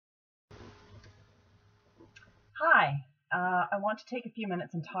Hi, I want to take a few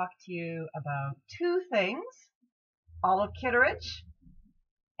minutes and talk to you about two things, Olive Kitteridge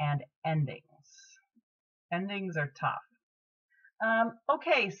and endings. Endings are tough.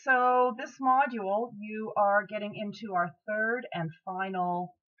 Okay, so this module, you are getting into our third and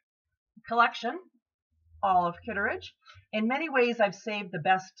final collection, Olive Kitteridge. In many ways, I've saved the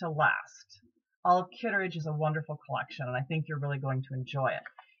best to last. Olive Kitteridge is a wonderful collection, and I think you're really going to enjoy it.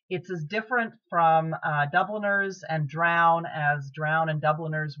 It's as different from Dubliners and Drown as Drown and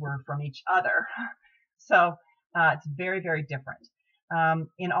Dubliners were from each other. So it's very, very different.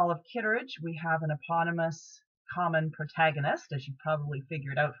 In Olive Kitteridge, we have an eponymous common protagonist, as you probably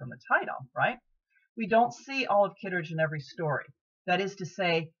figured out from the title, right? We don't see Olive Kitteridge in every story. That is to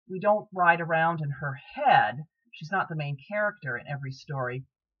say, we don't ride around in her head. She's not the main character in every story,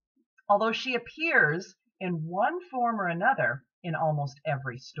 although she appears in one form or another in almost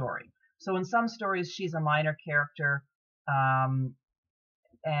every story. So in some stories, she's a minor character, and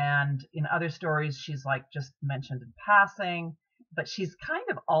in other stories, she's like just mentioned in passing, but she's kind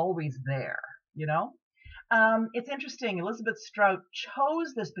of always there, you know? It's interesting, Elizabeth Strout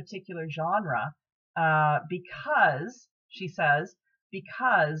chose this particular genre because, she says,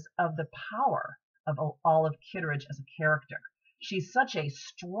 because of the power of Olive Kitteridge as a character. She's such a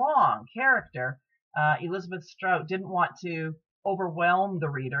strong character. Elizabeth Strout didn't want to overwhelm the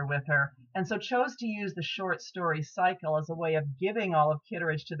reader with her, and so chose to use the short story cycle as a way of giving Olive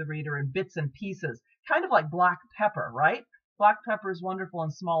Kitteridge to the reader in bits and pieces, kind of like black pepper, right? Black pepper is wonderful in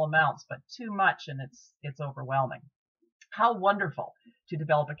small amounts, but too much and it's overwhelming. How wonderful to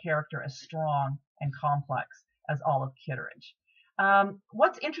develop a character as strong and complex as Olive Kitteridge.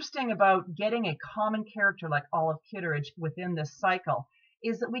 What's interesting about getting a common character like Olive Kitteridge within this cycle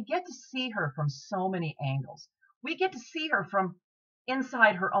is that we get to see her from so many angles. We get to see her from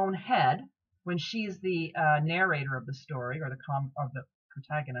inside her own head when she's the narrator of the story or the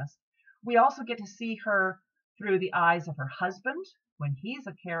protagonist. We also get to see her through the eyes of her husband when he's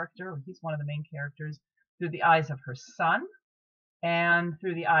a character, or he's one of the main characters, through the eyes of her son, and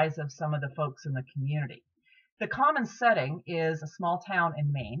through the eyes of some of the folks in the community. The common setting is a small town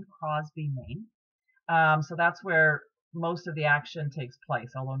in Maine, Crosby, Maine. So that's where most of the action takes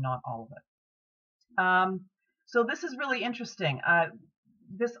place, although not all of it. So this is really interesting.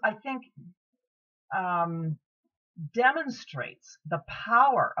 This, I think, demonstrates the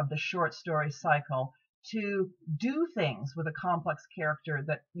power of the short story cycle to do things with a complex character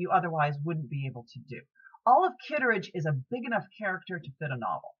that you otherwise wouldn't be able to do. Olive Kitteridge is a big enough character to fit a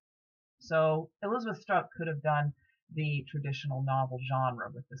novel. So Elizabeth Strout could have done the traditional novel genre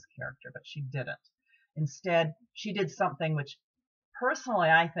with this character, but she didn't. Instead, she did something which personally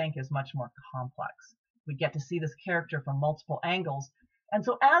I think is much more complex. We get to see this character from multiple angles. And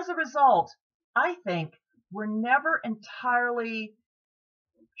so as a result, I think we're never entirely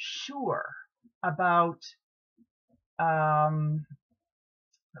sure about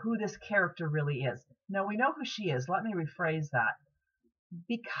who this character really is. Now, we know who she is. Let me rephrase that.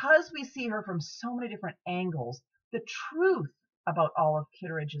 Because we see her from so many different angles, the truth about Olive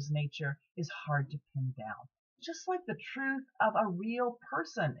Kitteridge's nature is hard to pin down. Just like the truth of a real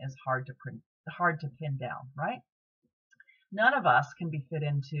person is hard to pin down, right? None of us can be fit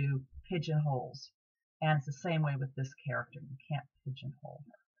into pigeonholes. And it's the same way with this character. You can't pigeonhole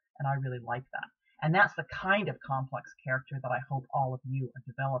her. And I really like that. And that's the kind of complex character that I hope all of you are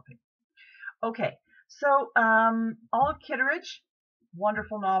developing. Okay, so Olive Kitteridge,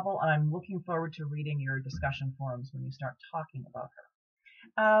 wonderful novel, and I'm looking forward to reading your discussion forums when you start talking about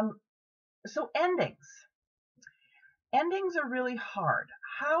her. So endings. Endings are really hard.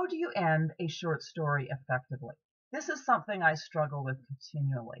 How do you end a short story effectively? This is something I struggle with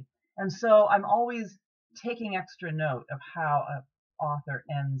continually. And so I'm always taking extra note of how an author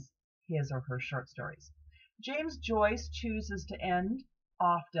ends his or her short stories. James Joyce chooses to end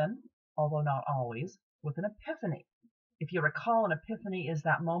often, although not always, with an epiphany. If you recall, an epiphany is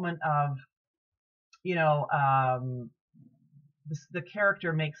that moment of, the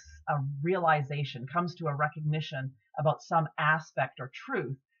character makes a realization, comes to a recognition about some aspect or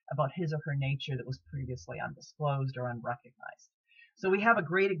truth about his or her nature that was previously undisclosed or unrecognized. So we have a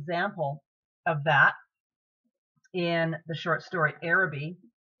great example of that in the short story Araby.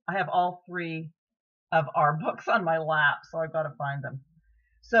 I have all three of our books on my lap, so I've got to find them.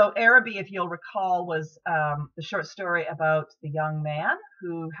 So Araby, if you'll recall, was the short story about the young man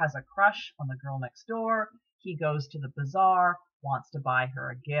who has a crush on the girl next door. He goes to the bazaar, wants to buy her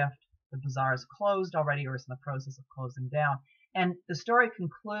a gift. The bazaar is closed already, or is in the process of closing down. And the story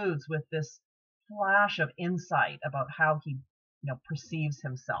concludes with this flash of insight about how he perceives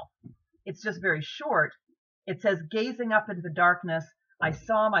himself. It's just very short, It says, gazing up into the darkness, I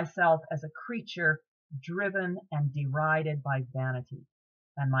saw myself as a creature driven and derided by vanity,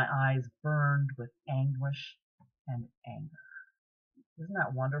 and my eyes burned with anguish and anger. Isn't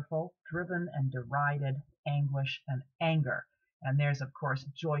that wonderful? Driven and derided, anguish and anger. And there's, of course,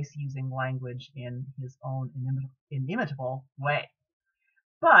 Joyce using language in his own inimitable way.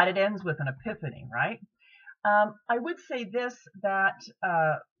 But it ends with an epiphany, right? I would say this, that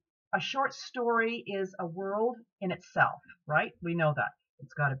a short story is a world in itself, right? We know that.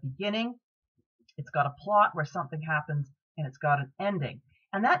 It's got a beginning, it's got a plot where something happens, and it's got an ending.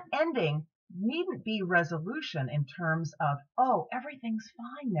 And that ending needn't be resolution in terms of, oh, everything's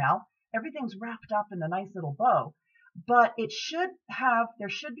fine now, everything's wrapped up in a nice little bow, but there should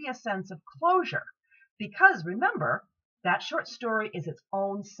be a sense of closure, because remember, that short story is its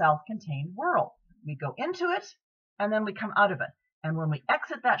own self-contained world. We go into it, and then we come out of it. And when we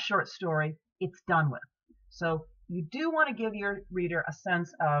exit that short story, it's done with. So you do want to give your reader a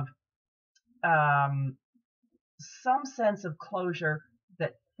sense of, some sense of closure,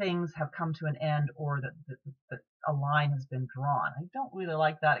 that things have come to an end, or that a line has been drawn. I don't really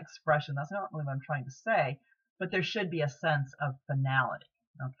like that expression. That's not really what I'm trying to say, but there should be a sense of finality.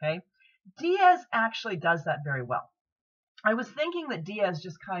 Okay? Diaz actually does that very well. I was thinking that Diaz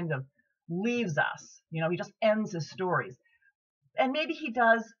just kind of leaves us. You know, he just ends his stories. And maybe he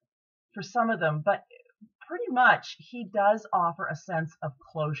does for some of them, but pretty much he does offer a sense of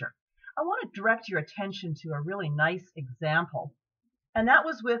closure. I want to direct your attention to a really nice example, and that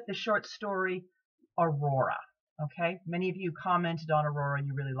was with the short story Aurora. Okay, many of you commented on Aurora,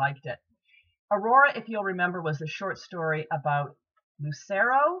 you really liked it. Aurora, if you'll remember, was a short story about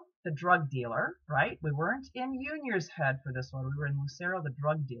Lucero, the drug dealer, right? We weren't in Junior's head for this one, we were in Lucero, the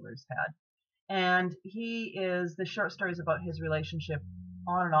drug dealer's head. And the short story is about his relationship,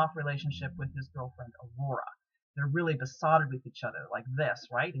 on and off relationship with his girlfriend Aurora. They're really besotted with each other, like this,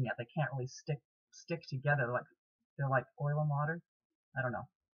 right? And yet they can't really stick together. They're like oil and water. I don't know.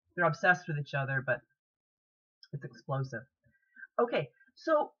 They're obsessed with each other, but it's explosive. Okay,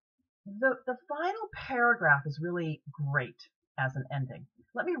 so the final paragraph is really great as an ending.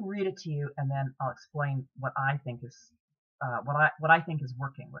 Let me read it to you, and then I'll explain what I think is what I think is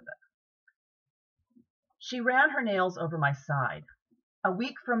working with it. She ran her nails over my side. A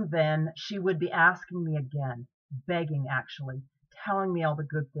week from then, she would be asking me again, begging actually, telling me all the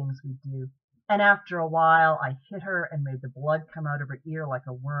good things we do. And after a while, I hit her and made the blood come out of her ear like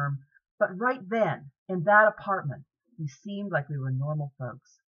a worm. But right then, in that apartment, we seemed like we were normal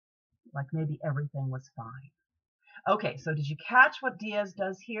folks, like maybe everything was fine. Okay, so did you catch what Diaz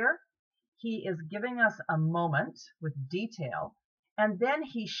does here? He is giving us a moment with detail, and then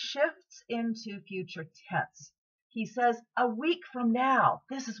he shifts into future tense. He says, a week from now,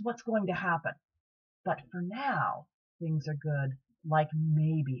 this is what's going to happen. But for now, things are good, like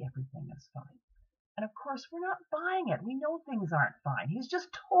maybe everything is fine. And of course, we're not buying it. We know things aren't fine. He's just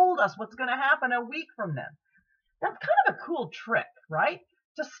told us what's going to happen a week from then. That's kind of a cool trick, right?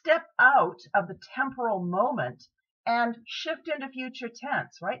 To step out of the temporal moment and shift into future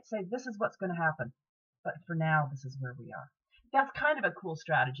tense, right? Say, this is what's going to happen. But for now, this is where we are. That's kind of a cool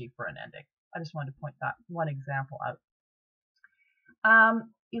strategy for an ending. I just wanted to point that one example out.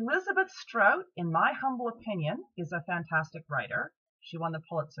 Elizabeth Strout, in my humble opinion, is a fantastic writer. She won the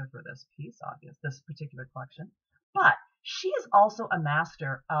Pulitzer for this piece, this particular collection. But she is also a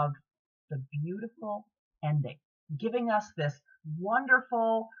master of the beautiful ending, giving us this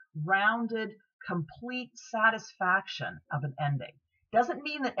wonderful, rounded, complete satisfaction of an ending. Doesn't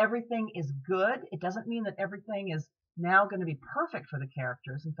mean that everything is good. It doesn't mean that everything is now going to be perfect for the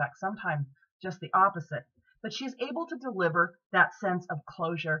characters. In fact, sometimes just the opposite. But she's able to deliver that sense of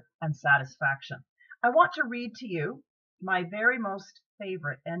closure and satisfaction. I want to read to you my very most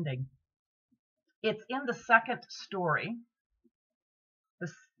favorite ending. It's in the second story,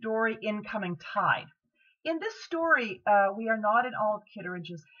 the story Incoming Tide. In this story, we are not in all of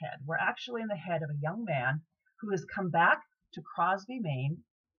Kitteridge's head. We're actually in the head of a young man who has come back to Crosby, Maine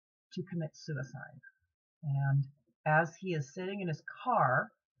to commit suicide. And as he is sitting in his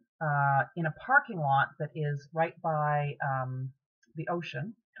car in a parking lot that is right by the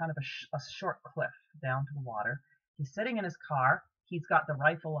ocean, kind of a short cliff down to the water, he's sitting in his car. He's got the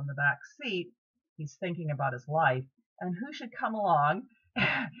rifle in the back seat. He's thinking about his life. And who should come along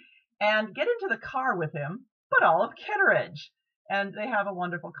and get into the car with him but Olive Kitteridge? And they have a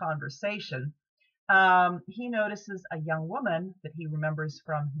wonderful conversation. He notices a young woman that he remembers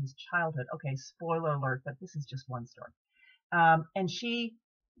from his childhood. Okay, spoiler alert, but this is just one story. And she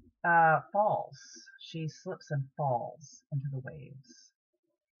falls. She slips and falls into the waves.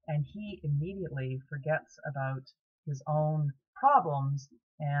 and he immediately forgets about his own problems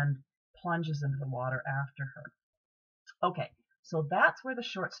and plunges into the water after her. Okay, so that's where the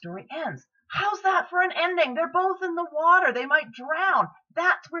short story ends. How's that for an ending? They're both in the water. They might drown.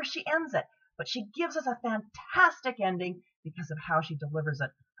 That's where she ends it. But she gives us a fantastic ending because of how she delivers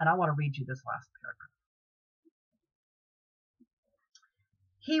it. And I want to read you this last paragraph.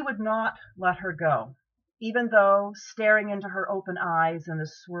 He would not let her go, even though, staring into her open eyes in the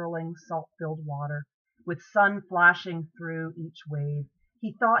swirling, salt-filled water, with sun flashing through each wave,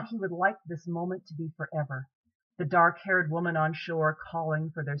 he thought he would like this moment to be forever. The dark-haired woman on shore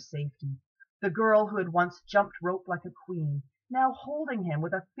calling for their safety. The girl who had once jumped rope like a queen, now holding him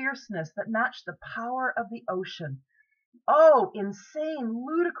with a fierceness that matched the power of the ocean. Oh, insane,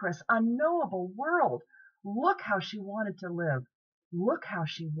 ludicrous, unknowable world! Look how she wanted to live. Look how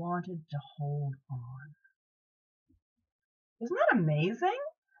she wanted to hold on. Isn't that amazing?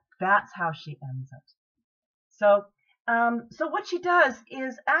 That's how she ends it. So what she does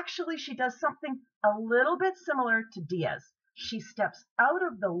is actually she does something a little bit similar to Diaz. She steps out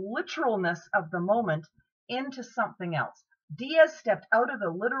of the literalness of the moment into something else. Diaz stepped out of the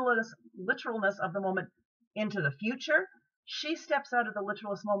literalness of the moment into the future. She steps out of the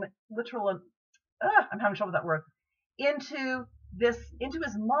I'm having trouble with that word, into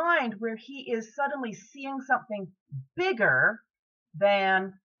his mind, where he is suddenly seeing something bigger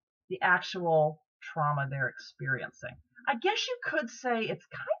than the actual trauma they're experiencing. I guess you could say it's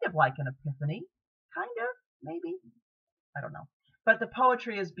kind of like an epiphany, maybe, I don't know. But the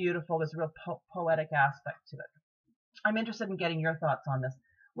poetry is beautiful. There's a real poetic aspect to it. I'm interested in getting your thoughts on this.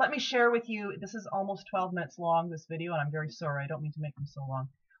 Let me share with you, this is almost 12 minutes long, this video, and I'm very sorry, I don't mean to make them so long.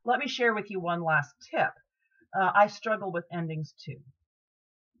 Let me share with you one last tip. I struggle with endings too.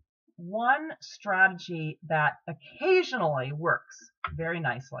 One strategy that occasionally works very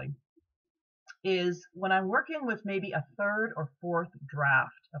nicely is when I'm working with maybe a third or fourth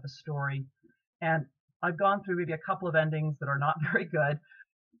draft of a story, and I've gone through maybe a couple of endings that are not very good,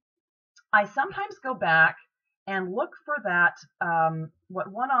 I sometimes go back and look for that,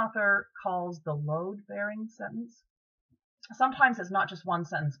 what one author calls the load-bearing sentence. Sometimes it's not just one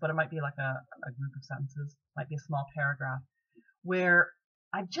sentence, but it might be like a group of sentences, might be a small paragraph, where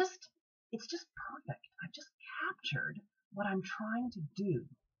it's just perfect. I've just captured what I'm trying to do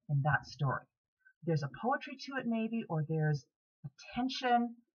in that story. There's a poetry to it maybe, or there's a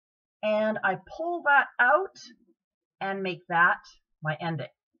tension, and I pull that out and make that my ending.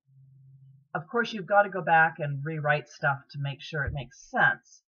 Of course, you've got to go back and rewrite stuff to make sure it makes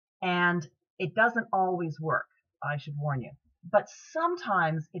sense, and it doesn't always work, I should warn you, but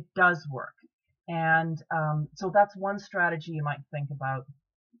sometimes it does work. And so that's one strategy you might think about,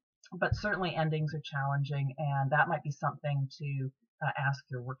 but certainly endings are challenging, and that might be something to ask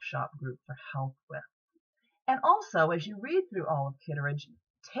your workshop group for help with. And also, as you read through all of Kitteridge,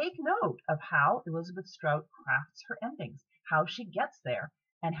 take note of how Elizabeth Strout crafts her endings, how she gets there,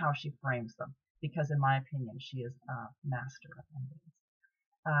 and how she frames them, because in my opinion, she is a master of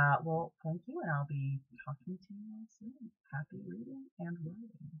endings. Well, thank you, and I'll be talking to you soon. Happy reading and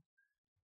writing.